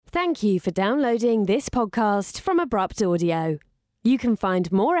Thank you for downloading this podcast from Abrupt Audio. You can find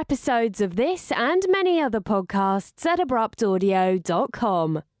more episodes of this and many other podcasts at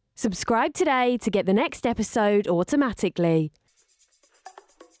abruptaudio.com. Subscribe today to get the next episode automatically.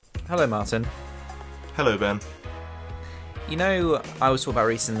 Hello, Martin. Hello, Ben. You know, I was talking about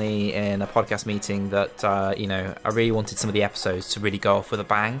recently in a podcast meeting that, I really wanted some of the episodes to really go off with a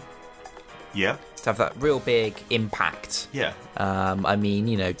bang. Yeah. To have that real big impact. Yeah.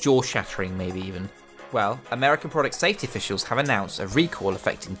 Jaw-shattering maybe even. Well, American product safety officials have announced a recall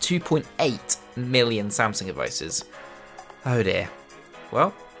affecting 2.8 million Samsung devices. Oh dear.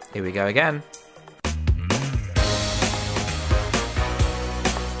 Well, here we go again.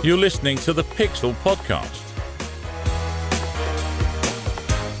 You're listening to the Pixel Podcast.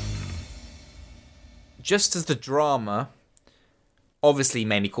 Just as the drama, obviously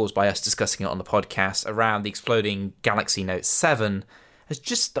mainly caused by us discussing it on the podcast, around the exploding Galaxy Note 7 has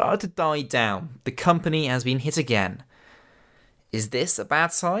just started to die down, the company has been hit again. Is this a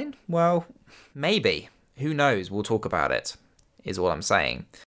bad sign? Well, maybe. Who knows? We'll talk about it, is all I'm saying.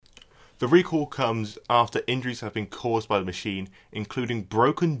 The recall comes after injuries have been caused by the machine, including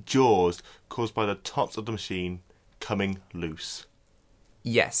broken jaws caused by the tops of the machine coming loose.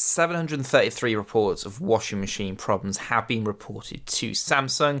 Yes, 733 reports of washing machine problems have been reported to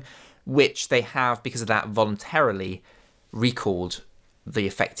Samsung, which they have, because of that, voluntarily recalled the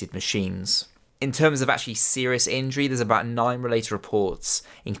affected machines. In terms of actually serious injury, there's about 9 related reports,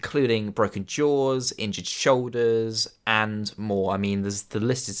 including broken jaws, injured shoulders, and more. I mean, the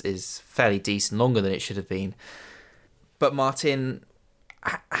list is fairly decent, longer than it should have been. But Martin,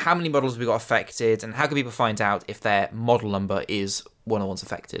 how many models have we got affected, and how can people find out if their model number is one of the ones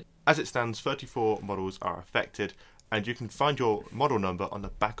affected? As it stands, 34 models are affected, and you can find your model number on the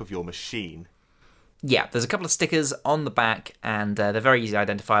back of your machine. Yeah, there's a couple of stickers on the back, and they're very easily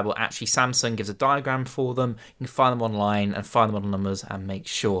identifiable. Actually, Samsung gives a diagram for them. You can find them online and find the model numbers and make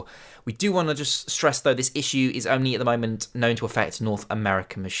sure. We do want to just stress, though, this issue is only at the moment known to affect North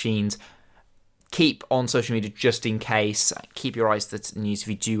American machines. Keep on social media just in case. Keep your eyes to the news if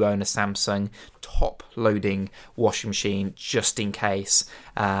you do own a Samsung top-loading washing machine, just in case,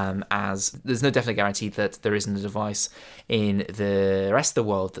 as there's no definite guarantee that there isn't a device in the rest of the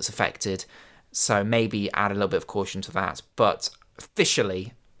world that's affected. So maybe add a little bit of caution to that. But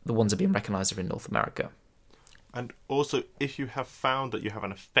officially, the ones that are being recognised are in North America. And also, if you have found that you have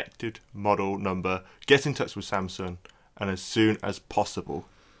an affected model number, get in touch with Samsung, and as soon as possible.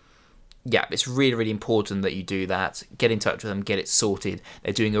 Yeah, it's really, really important that you do that. Get in touch with them, get it sorted.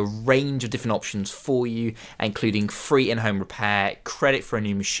 They're doing a range of different options for you, including free in-home repair, credit for a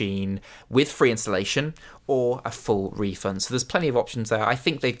new machine with free installation, or a full refund. So there's plenty of options there. I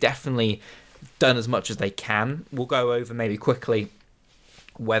think they've definitely done as much as they can. We'll go over maybe quickly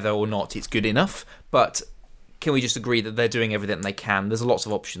whether or not it's good enough, but can we just agree that they're doing everything they can? There's lots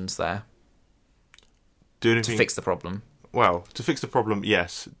of options there to fix the problem. Well, to fix the problem,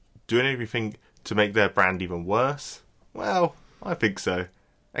 yes. Doing everything to make their brand even worse? Well, I think so.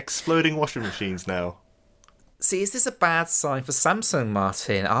 Exploding washing machines now. See, is this a bad sign for Samsung,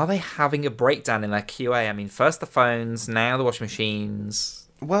 Martin? Are they having a breakdown in their QA? I mean, first the phones, now the washing machines.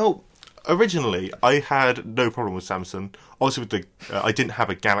 Well, originally, I had no problem with Samsung. Obviously, I didn't have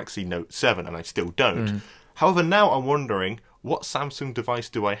a Galaxy Note 7, and I still don't. However, now I'm wondering, what Samsung device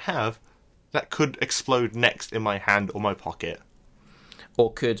do I have that could explode next in my hand or my pocket?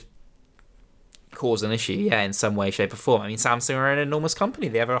 Or could cause an issue, in some way, shape or form. I mean, Samsung are an enormous company.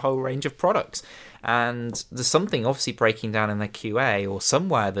 They have a whole range of products. And there's something obviously breaking down in their QA or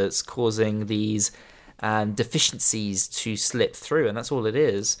somewhere that's causing these deficiencies to slip through. And that's all it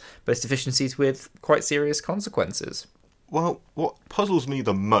is. But it's deficiencies with quite serious consequences. Well, what puzzles me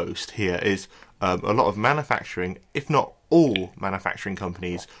the most here is a lot of manufacturing, if not all manufacturing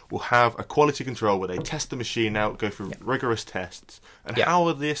companies, will have a quality control where they test the machine out, go through rigorous tests. And how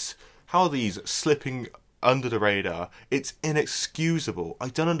are these slipping under the radar? It's inexcusable. I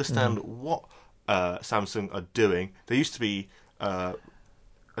don't understand what Samsung are doing. They used to be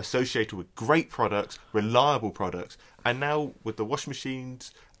associated with great products, reliable products, and now with the washing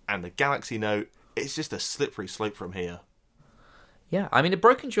machines and the Galaxy Note, it's just a slippery slope from here. Yeah, I mean, a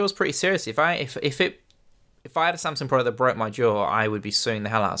broken jaw is pretty serious. If I had a Samsung product that broke my jaw, I would be suing the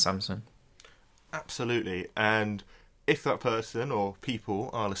hell out of Samsung. Absolutely, and if that person or people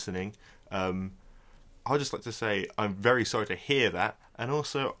are listening, I'd just like to say I'm very sorry to hear that, and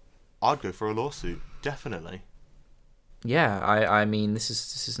also I'd go for a lawsuit, definitely. Yeah, I mean, this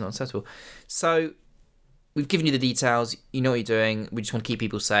is not acceptable. So we've given you the details. You know what you're doing. We just want to keep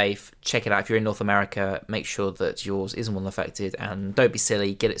people safe. Check it out. If you're in North America, make sure that yours isn't one affected, and don't be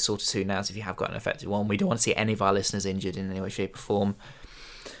silly. Get it sorted soon as if you have got an affected one. We don't want to see any of our listeners injured in any way, shape, or form.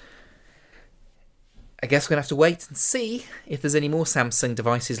 I guess we're going to have to wait and see if there's any more Samsung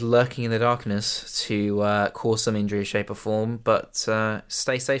devices lurking in the darkness to cause some injury, shape or form. But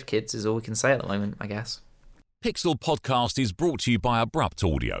stay safe, kids, is all we can say at the moment, I guess. Pixel Podcast is brought to you by Abrupt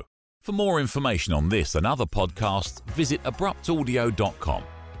Audio. For more information on this and other podcasts, visit abruptaudio.com.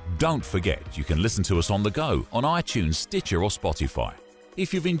 Don't forget, you can listen to us on the go on iTunes, Stitcher or Spotify.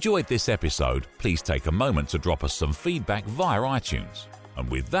 If you've enjoyed this episode, please take a moment to drop us some feedback via iTunes. And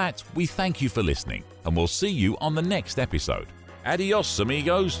with that, we thank you for listening, and we'll see you on the next episode. Adios,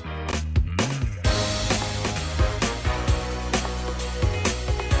 amigos.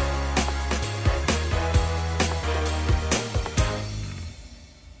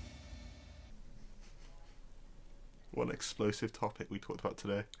 What an explosive topic we talked about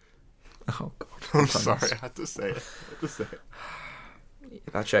today. Oh, God. I'm sorry, I had to say it.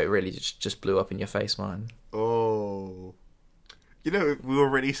 That joke really just blew up in your face, Martin. Oh. You know, we were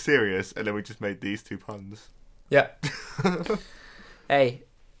really serious, and then we just made these two puns. Yeah. Hey,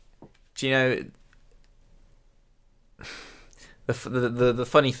 do you know the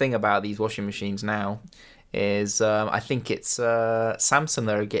funny thing about these washing machines now is I think it's Samsung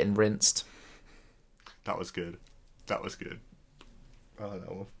that are getting rinsed. That was good. I like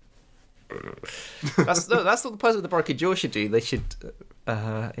that one. That's what the person with the broken jaw should do. They should,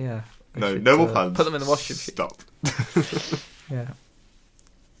 yeah. No more puns. Put them in the washing machine. Stop.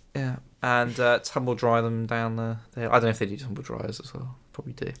 Yeah, and tumble dry them down there. I don't know if they do tumble dryers as well.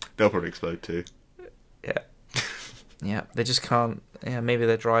 Probably do. They'll probably explode too. Yeah. Yeah, they just can't. Yeah, maybe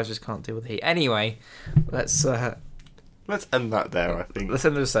their dryers just can't deal with heat. Anyway, let's end that there. I think. Let's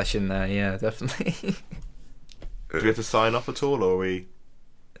end the session there. Yeah, definitely. Do we have to sign off at all, or are we?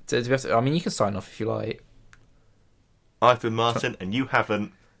 Do we have to, I mean, you can sign off if you like. I've been Martin, and you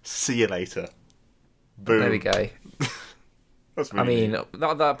haven't. See you later. Boom. There we go. That's really I mean,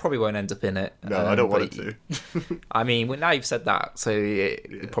 that probably won't end up in it. No, I don't want it to. I mean, well, now you've said that, so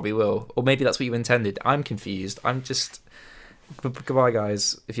it probably will. Or maybe that's what you intended. I'm confused. I'm just... Goodbye,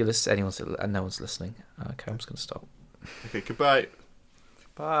 guys. If you listen, and no one's listening. Okay, I'm just going to stop. Okay, goodbye.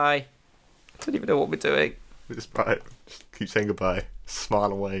 Bye. I don't even know what we're doing. Just keep saying goodbye.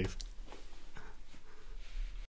 Smile and wave.